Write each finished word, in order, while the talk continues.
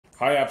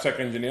Hi AppSec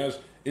engineers.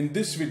 In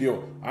this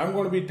video, I'm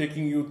going to be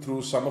taking you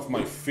through some of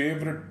my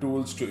favorite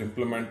tools to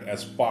implement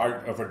as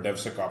part of a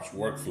DevSecOps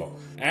workflow.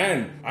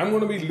 And I'm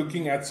going to be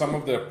looking at some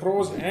of their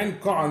pros and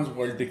cons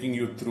while taking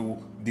you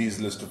through these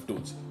list of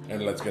tools.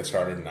 And let's get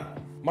started now.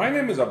 My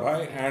name is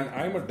Abhay and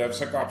I'm a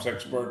DevSecOps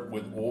expert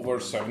with over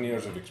 7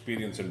 years of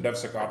experience in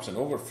DevSecOps and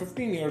over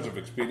 15 years of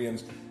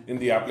experience in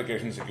the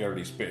application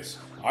security space.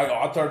 I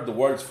authored the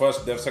world's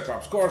first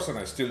DevSecOps course and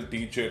I still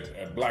teach it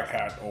at Black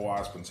Hat,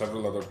 OWASP and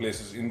several other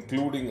places,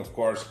 including, of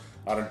course,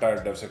 our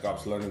entire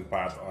DevSecOps learning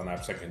path on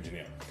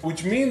AppSecEngineer.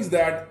 Which means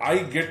that I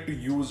get to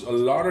use a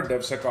lot of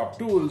DevSecOps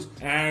tools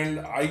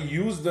and I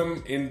use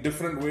them in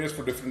different ways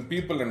for different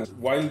people. And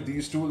while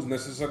these tools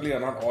necessarily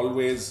are not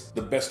always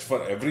the best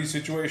for every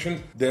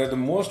situation, they're the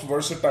most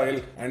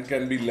versatile and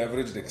can be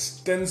leveraged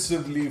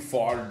extensively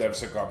for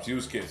DevSecOps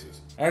use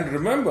cases. And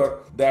remember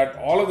that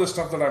all of the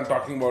stuff that I'm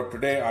talking about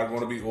today are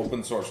going to be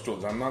open source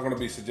tools. I'm not going to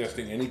be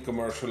suggesting any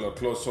commercial or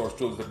closed source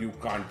tools that you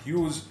can't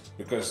use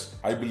because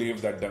I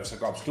believe that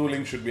DevSecOps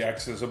tooling should be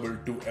accessible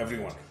to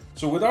everyone.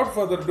 So without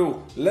further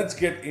ado, let's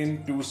get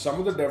into some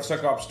of the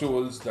DevSecOps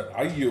tools that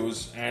I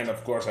use and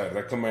of course I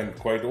recommend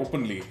quite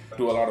openly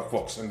to a lot of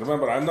folks. And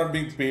remember, I'm not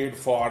being paid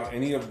for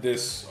any of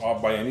this or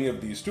by any of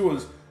these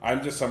tools.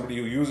 I'm just somebody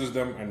who uses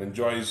them and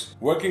enjoys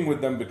working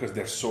with them because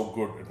they're so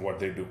good at what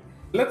they do.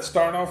 Let's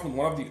start off with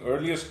one of the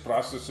earliest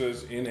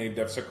processes in a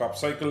DevSecOps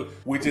cycle,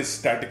 which is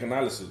static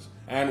analysis.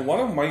 And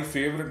one of my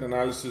favorite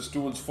analysis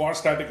tools for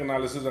static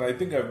analysis, and I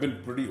think I've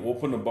been pretty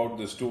open about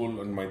this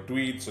tool in my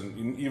tweets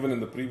and even in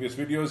the previous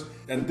videos,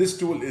 and this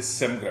tool is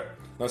Semgrep.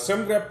 Now,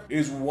 Semgrep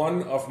is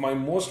one of my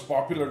most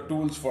popular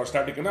tools for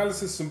static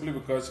analysis simply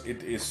because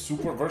it is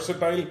super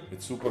versatile,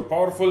 it's super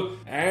powerful,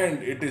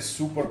 and it is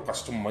super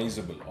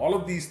customizable. All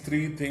of these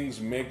three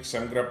things make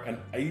Semgrep an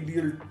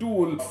ideal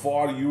tool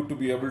for you to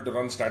be able to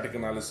run static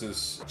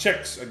analysis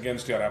checks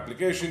against your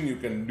application. You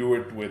can do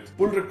it with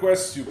pull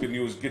requests, you can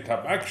use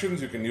GitHub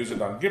Actions, you can use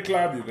it on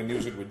GitLab, you can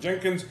use it with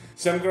Jenkins.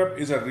 Semgrep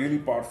is a really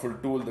powerful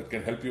tool that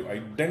can help you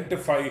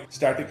identify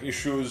static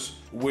issues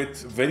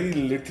with very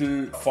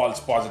little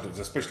false positives,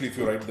 especially if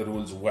you write the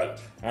rules well.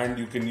 And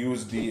you can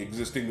use the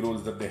existing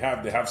rules that they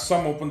have. They have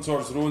some open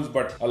source rules,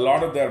 but a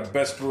lot of their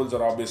best rules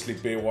are obviously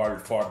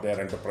paywalled for their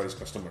enterprise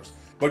customers.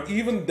 But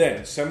even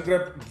then,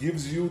 Semgrep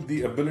gives you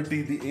the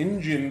ability, the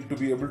engine to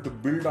be able to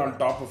build on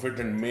top of it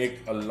and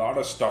make a lot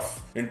of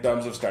stuff in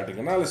terms of static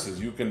analysis.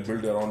 You can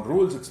build your own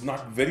rules. It's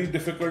not very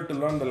difficult to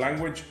learn the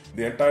language.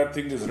 The entire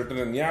thing is written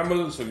in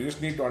YAML, so you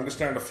just need to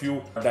understand a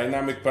few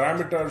dynamic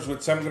parameters with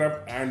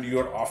Semgrep and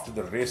you're off to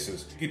the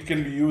races. It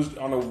can be used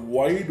on a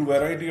wide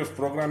variety of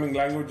programming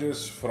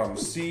languages from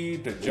C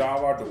to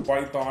Java to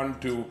Python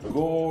to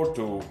Go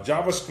to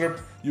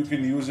JavaScript. You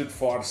can use it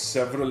for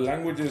several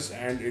languages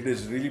and it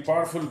is really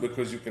powerful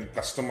because you can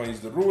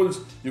customize the rules.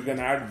 You can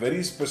add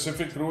very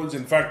specific rules.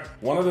 In fact,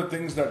 one of the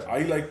things that I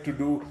like to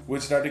do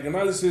with static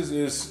analysis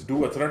is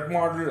do a threat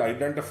model,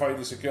 identify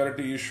the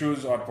security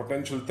issues or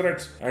potential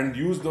threats, and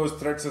use those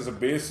threats as a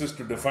basis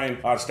to define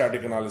our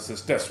static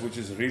analysis test, which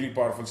is really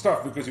powerful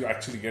stuff because you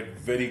actually get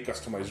very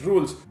customized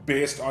rules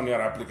based on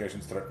your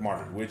application's threat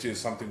model, which is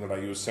something that I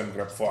use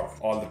Semgrep for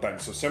all the time.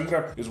 So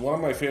Semgrep is one of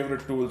my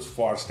favorite tools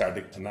for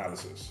static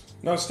analysis.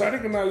 Now,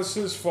 static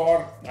analysis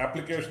for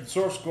application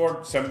source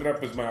code,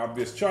 Semgrep is my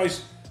obvious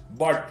choice.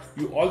 But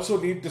you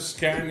also need to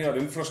scan your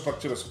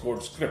infrastructure as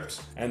code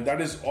scripts. And that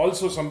is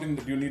also something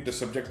that you need to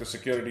subject to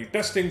security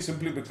testing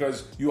simply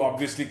because you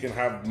obviously can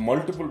have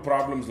multiple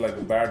problems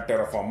like bad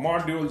Terraform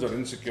modules or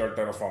insecure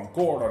Terraform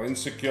code or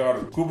insecure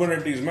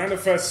Kubernetes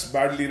manifests,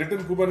 badly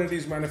written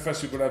Kubernetes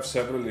manifests. You could have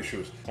several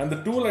issues. And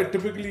the tool I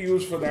typically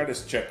use for that is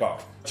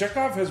Checkov.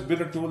 Checkov has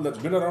been a tool that's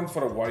been around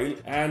for a while.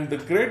 And the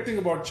great thing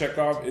about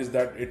Checkov is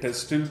that it has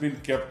still been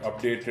kept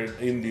updated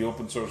in the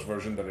open source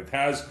version that it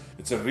has.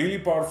 It's a really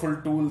powerful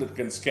tool that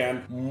can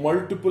scan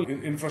multiple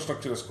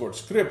infrastructure as code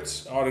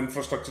scripts or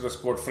infrastructure as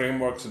code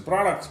frameworks and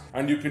products,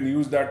 and you can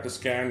use that to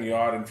scan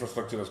your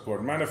infrastructure as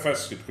code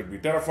manifests. It could be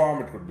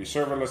Terraform, it could be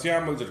serverless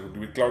YAMLs, it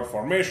could be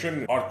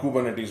CloudFormation or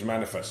Kubernetes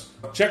manifests.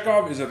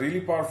 Checkov is a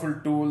really powerful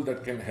tool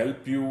that can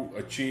help you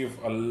achieve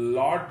a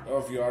lot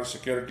of your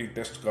security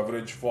test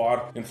coverage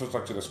for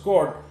infrastructure as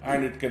code,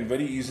 and it can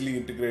very easily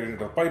integrate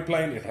into a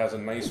pipeline. It has a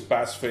nice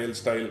pass-fail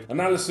style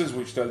analysis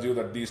which tells you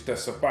that these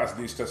tests have passed,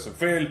 these tests have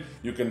failed.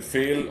 You can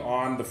fail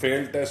on the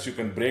failed test, you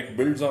can break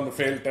builds on the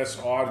failed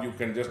test, or you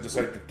can just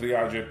decide to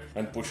triage it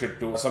and push it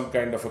to some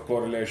kind of a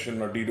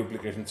correlation or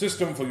deduplication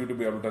system for you to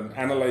be able to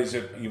analyze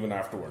it even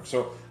afterwards.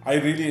 So I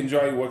really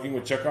enjoy working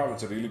with Checkov.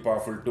 It's a really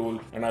powerful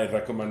tool and I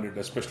recommend it,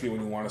 especially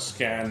when you want to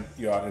scan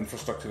your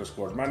infrastructure as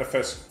code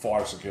manifest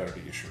for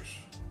security issues.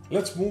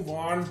 Let's move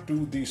on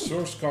to the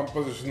source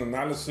composition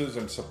analysis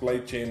and supply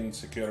chain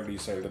security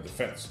side of the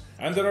fence.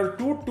 And there are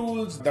two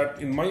tools that,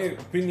 in my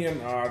opinion,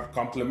 are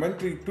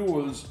complementary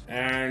tools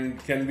and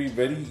can be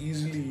very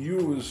easily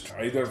used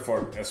either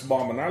for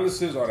SBOM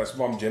analysis or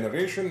SBOM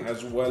generation,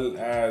 as well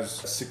as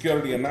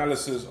security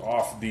analysis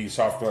of the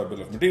software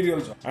bill of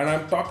materials. And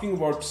I'm talking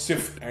about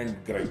Sift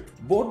and Grype.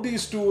 Both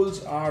these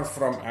tools are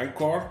from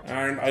Anchor,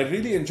 and I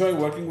really enjoy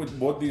working with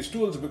both these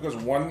tools because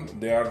one,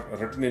 they are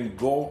written in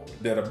Go.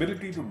 Their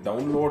ability to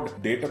download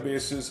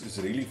databases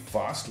is really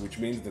fast, which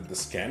means that the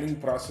scanning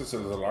process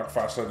is a lot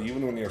faster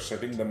even when you're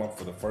setting them up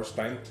for the first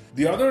time.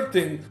 The other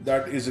thing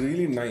that is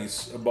really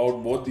nice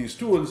about both these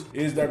tools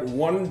is that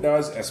one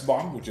does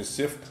SBOM, which is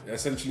Sift.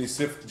 Essentially,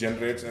 Sift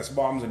generates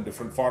SBOMs in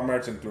different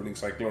formats, including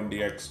Cyclone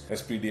DX,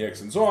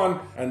 SPDX, and so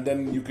on. And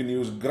then you can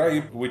use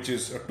Grype, which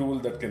is a tool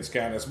that can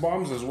scan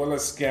SBOMs as well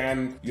as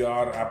scan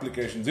your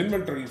application's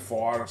inventory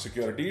for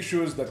security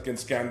issues, that can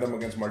scan them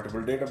against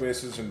multiple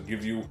databases and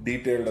give you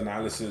detailed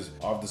analysis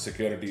of the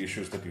security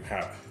issues that you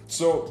have.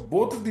 So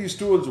both of these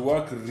tools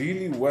work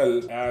really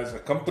well as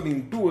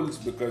accompanying tools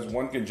because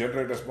one can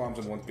generate SBOMs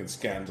and one can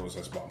scan those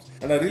SBOMs.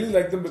 And I really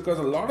like them because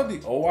a lot of the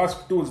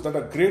OWASP tools that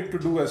are great to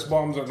do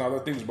SBOMs and other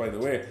things, by the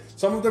way,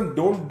 some of them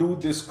don't do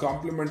this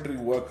complementary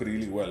work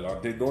really well, or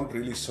they don't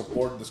really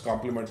support this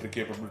complementary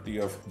capability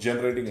of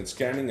generating and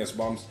scanning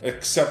SBOMs,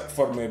 except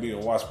for maybe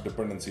OWASP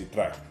dependency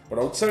track. But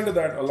outside of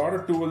that, a lot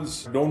of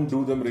tools don't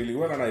do them really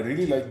well, and I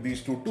really like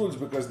these two tools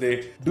because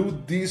they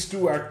do these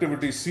two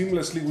activities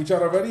seamlessly, which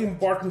are a very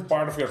important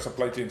part of your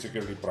supply chain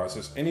security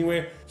process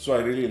anyway. So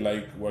I really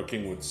like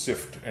working with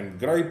Sift and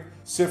Grype.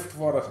 Sift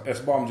for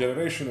SBOM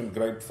generation and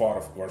Grype for,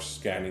 of course,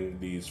 scanning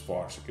these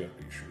for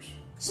security issues.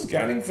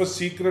 Scanning for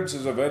secrets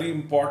is a very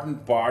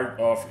important part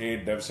of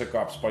a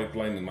DevSecOps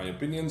pipeline, in my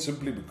opinion,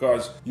 simply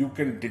because you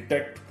can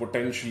detect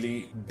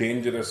potentially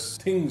dangerous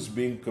things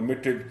being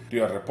committed to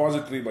your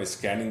repository by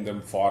scanning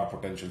them for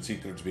potential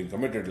secrets being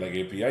committed, like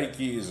API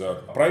keys or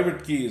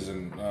private keys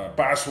and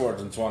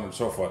passwords and so on and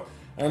so forth.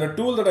 And a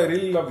tool that I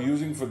really love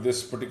using for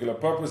this particular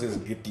purpose is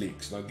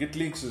Gitleaks. Now,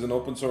 Gitleaks is an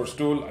open source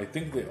tool. I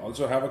think they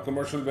also have a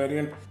commercial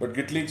variant, but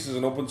Gitleaks is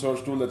an open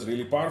source tool that's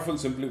really powerful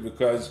simply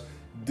because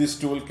this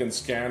tool can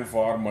scan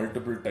for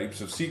multiple types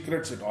of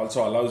secrets. It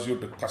also allows you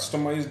to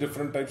customize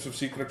different types of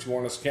secrets you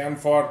want to scan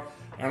for.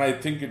 And I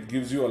think it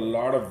gives you a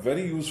lot of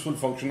very useful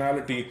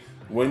functionality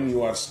when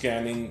you are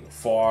scanning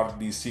for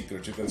these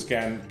secrets. You can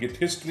scan Git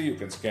history, you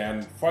can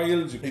scan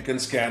files, you can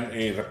scan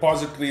a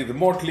repository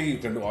remotely, you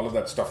can do all of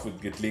that stuff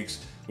with Gitleaks,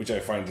 which I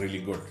find really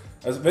good.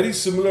 A very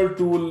similar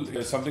tool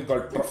is something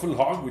called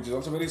TruffleHog, which is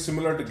also very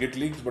similar to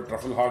Gitleaks, but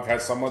TruffleHog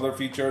has some other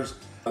features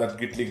that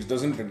Gitleaks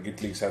doesn't, and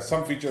Gitleaks has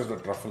some features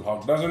that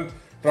TruffleHog doesn't.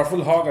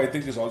 TruffleHog, I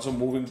think, is also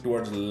moving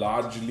towards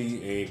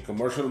largely a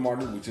commercial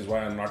model, which is why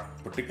I'm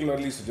not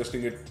particularly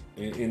suggesting it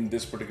in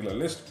this particular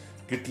list.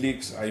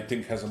 Gitleaks, I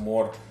think, has a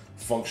more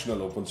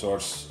functional open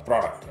source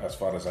product as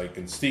far as I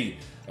can see.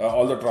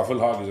 Although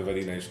TruffleHog is a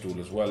very nice tool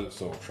as well,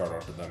 so shout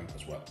out to them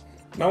as well.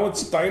 Now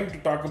it's time to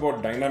talk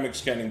about dynamic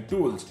scanning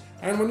tools.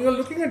 And when you're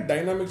looking at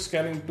dynamic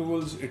scanning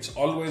tools, it's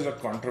always a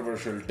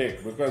controversial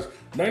take because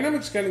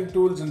dynamic scanning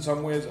tools in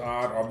some ways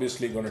are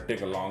obviously going to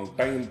take a long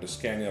time to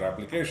scan your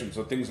application.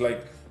 So things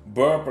like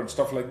Burp and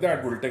stuff like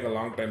that will take a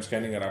long time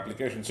scanning your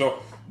application. So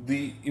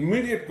the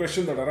immediate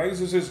question that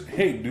arises is,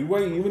 hey, do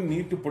I even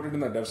need to put it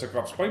in a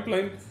DevSecOps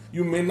pipeline?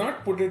 You may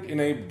not put it in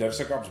a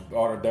DevSecOps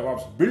or a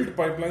DevOps build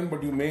pipeline,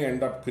 but you may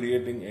end up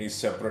creating a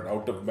separate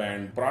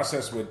out-of-band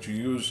process which you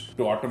use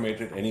to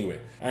automate it anyway.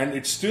 And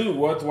it's still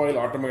worthwhile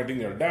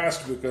automating your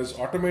DAST because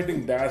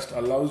automating DAST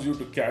allows you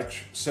to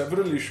catch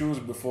several issues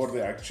before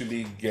they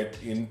actually get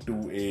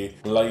into a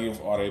live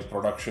or a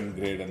production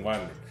grade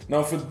environment.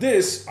 Now for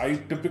this, I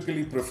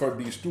typically prefer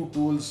these two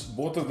tools.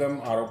 Both of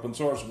them are open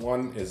source.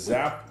 One is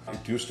Zap.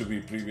 It used to be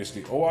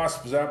previously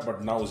OWASP Zap,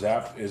 but now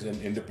Zap is an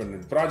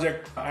independent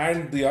project.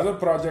 And the other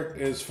project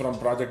is from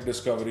Project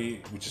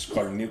Discovery, which is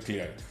called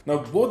Nuclei. Now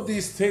both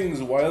these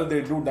things, while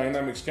they do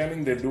dynamic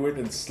scanning, they do it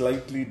in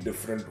slightly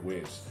different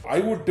ways. I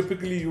would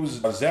typically use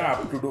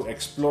Zap to do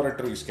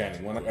exploratory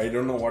scanning. When I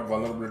don't know what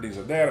vulnerabilities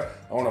are there,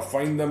 I want to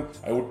find them,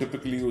 I would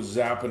typically use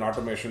Zap in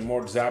automation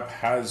mode. Zap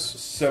has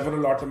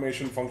several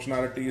automation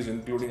functionalities,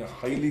 including a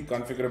highly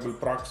configurable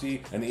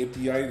proxy, an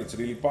API that's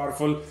really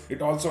powerful.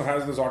 It also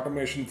has this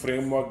automation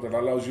framework that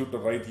allows you to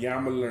write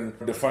YAML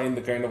and define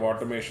the kind of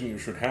automation you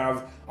should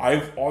have.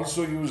 I've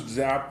also used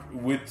Zap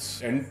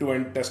with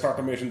end-to-end test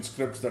automation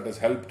scripts that has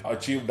helped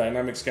achieve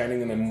dynamic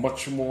scanning in a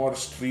much more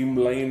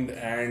streamlined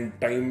and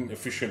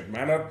time-efficient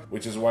manner,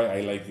 which is why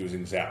I like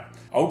using Zap.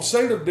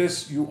 Outside of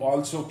this, you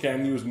also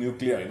can use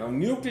Nuclei. Now,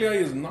 Nuclei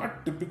is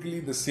not typically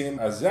the same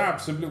as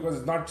Zap simply because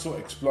it's not so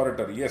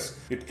exploratory. Yes,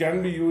 it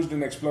can be used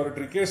in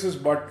exploratory cases,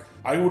 but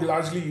I would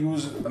largely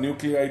use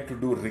Nuclei to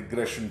do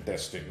regression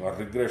testing or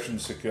regression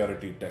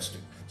security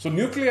testing. So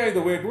Nuclei,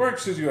 the way it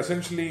works is you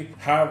essentially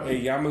have a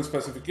YAML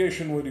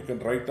specification where you can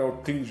write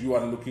out things you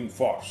are looking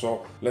for.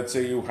 So let's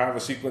say you have a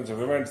sequence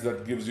of events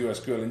that gives you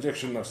SQL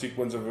injection, a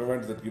sequence of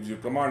events that gives you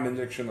command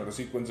injection, or a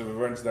sequence of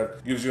events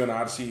that gives you an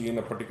RCE in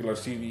a particular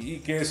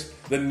CVE case,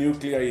 then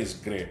Nuclei is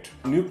great.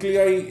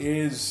 Nuclei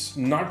is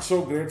not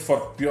so great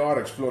for pure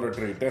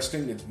exploratory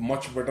testing. It's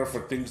much better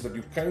for things that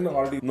you kind of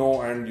already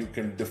know and you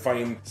can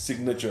define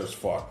signatures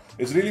for.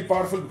 It's really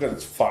powerful because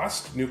it's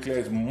fast. Nuclei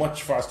is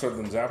much faster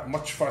than Zap,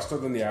 much faster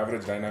than the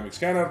average dynamic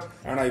scanner,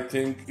 and I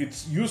think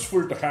it's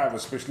useful to have,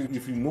 especially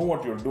if you know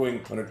what you're doing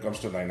when it comes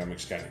to dynamic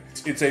scanning.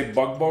 It's a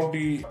bug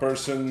bounty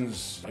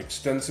person's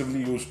extensively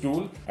used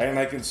tool, and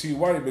I can see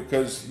why,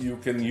 because you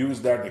can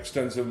use that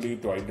extensively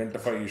to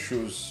identify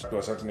issues to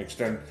a certain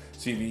extent,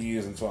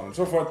 CVEs and so on and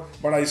so forth.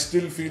 But I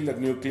still feel that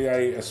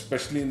Nuclei,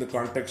 especially in the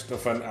context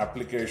of an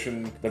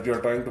application that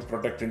you're trying to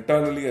protect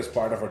internally as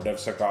part of a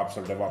DevSecOps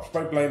or DevOps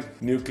pipeline,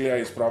 Nuclei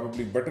is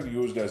probably better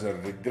used as a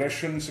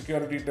regression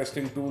security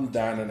testing tool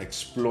than an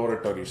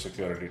exploratory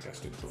security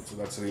testing tool. So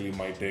that's really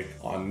my take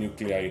on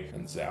Nuclei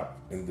and Zap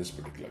in this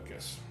particular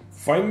case.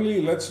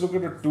 Finally, let's look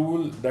at a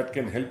tool that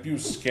can help you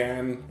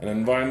scan an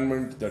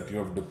environment that you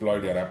have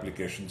deployed your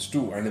applications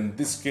to. And in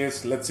this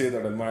case, let's say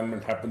that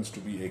environment happens to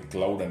be a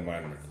cloud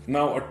environment.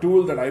 Now, a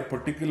tool that I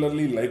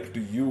particularly like to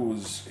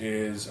use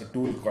is a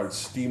tool called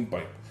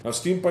Steampipe. Now,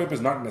 Steampipe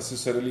is not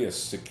necessarily a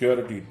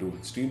security tool.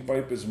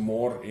 Steampipe is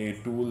more a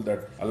tool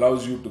that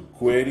allows you to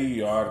query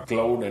your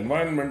cloud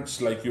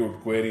environments like you would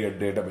query a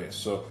database.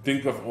 So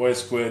think of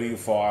OS query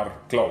for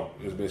cloud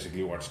is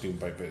basically what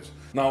Steampipe is.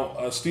 Now,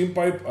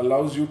 Steampipe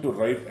allows you to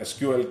write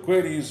SQL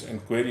queries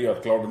and query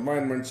your cloud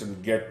environments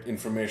and get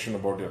information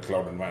about your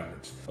cloud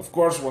environments. Of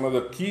course, one of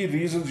the key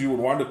reasons you would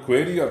want to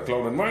query your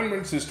cloud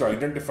environments is to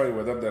identify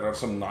whether there are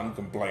some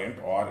non-compliant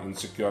or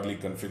insecurely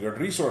configured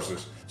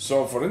resources.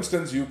 So for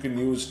instance, you can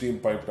use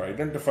Steampipe to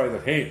identify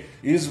that, hey,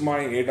 is my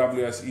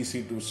AWS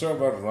EC2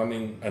 server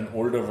running an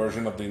older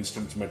version of the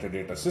instance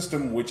metadata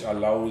system, which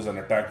allows an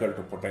attacker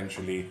to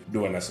potentially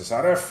do an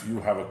SSRF?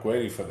 You have a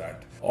query for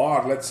that.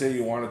 Or let's say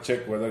you want to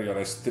check whether your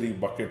S3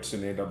 buckets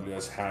in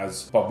AWS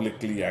has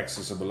publicly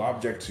accessible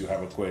objects, you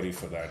have a query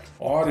for that.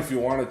 Or if you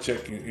want to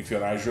check if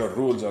your Azure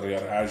rules or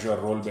your Azure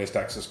role-based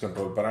access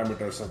control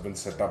parameters have been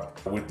set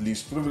up with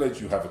least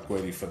privilege, you have a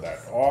query for that.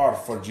 Or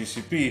for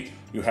GCP,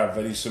 you have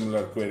very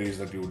similar queries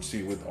that you would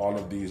see with all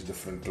of these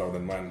different cloud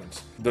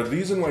environments. The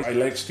reason why I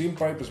like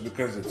Steampipe is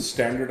because it's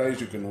standardized.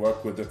 You can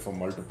work with it for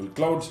multiple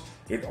clouds.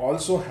 It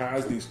also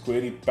has these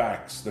query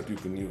packs that you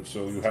can use.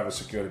 So you have a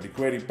security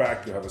query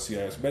pack, you have a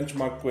CIS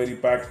benchmark query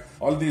pack.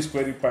 All these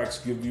query packs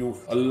give you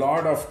a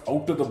lot of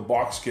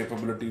out-of-the-box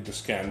capability to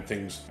scan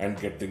things and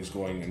get things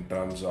going in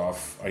terms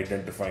of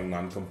identifying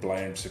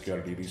non-compliant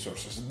security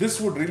resources.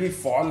 This would really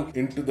fall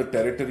into the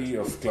territory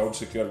of cloud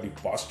security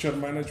posture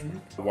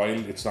management. While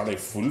it's not a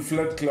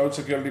full-fledged cloud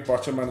security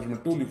posture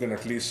management tool, you can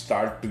at least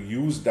start to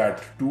use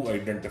that to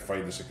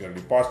identify the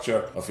security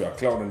posture of your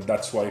cloud, and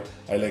that's why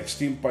I like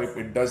Steampipe.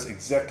 It does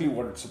exactly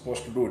what it's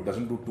supposed to do. It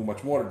doesn't do too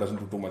much more, it doesn't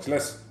do too much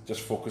less,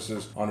 just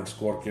focuses on its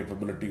core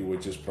capability,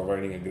 which is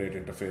providing a great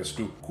interface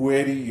to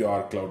query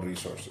your cloud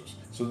resources.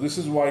 So this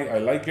is why I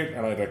like it,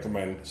 and I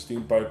recommend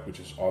Steampipe, which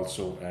is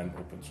also an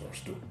open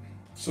source tool.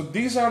 So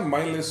these are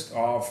my list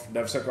of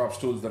DevSecOps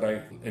tools that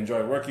I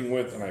enjoy working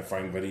with and I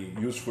find very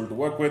useful to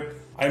work with.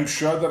 I'm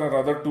sure there are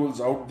other tools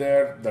out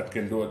there that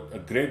can do a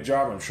great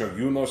job. I'm sure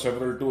you know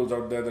several tools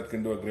out there that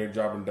can do a great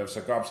job in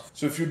DevSecOps.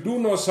 So if you do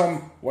know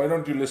some, why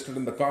don't you list it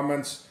in the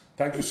comments?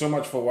 Thank you so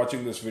much for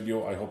watching this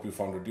video. I hope you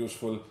found it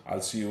useful.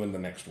 I'll see you in the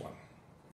next one.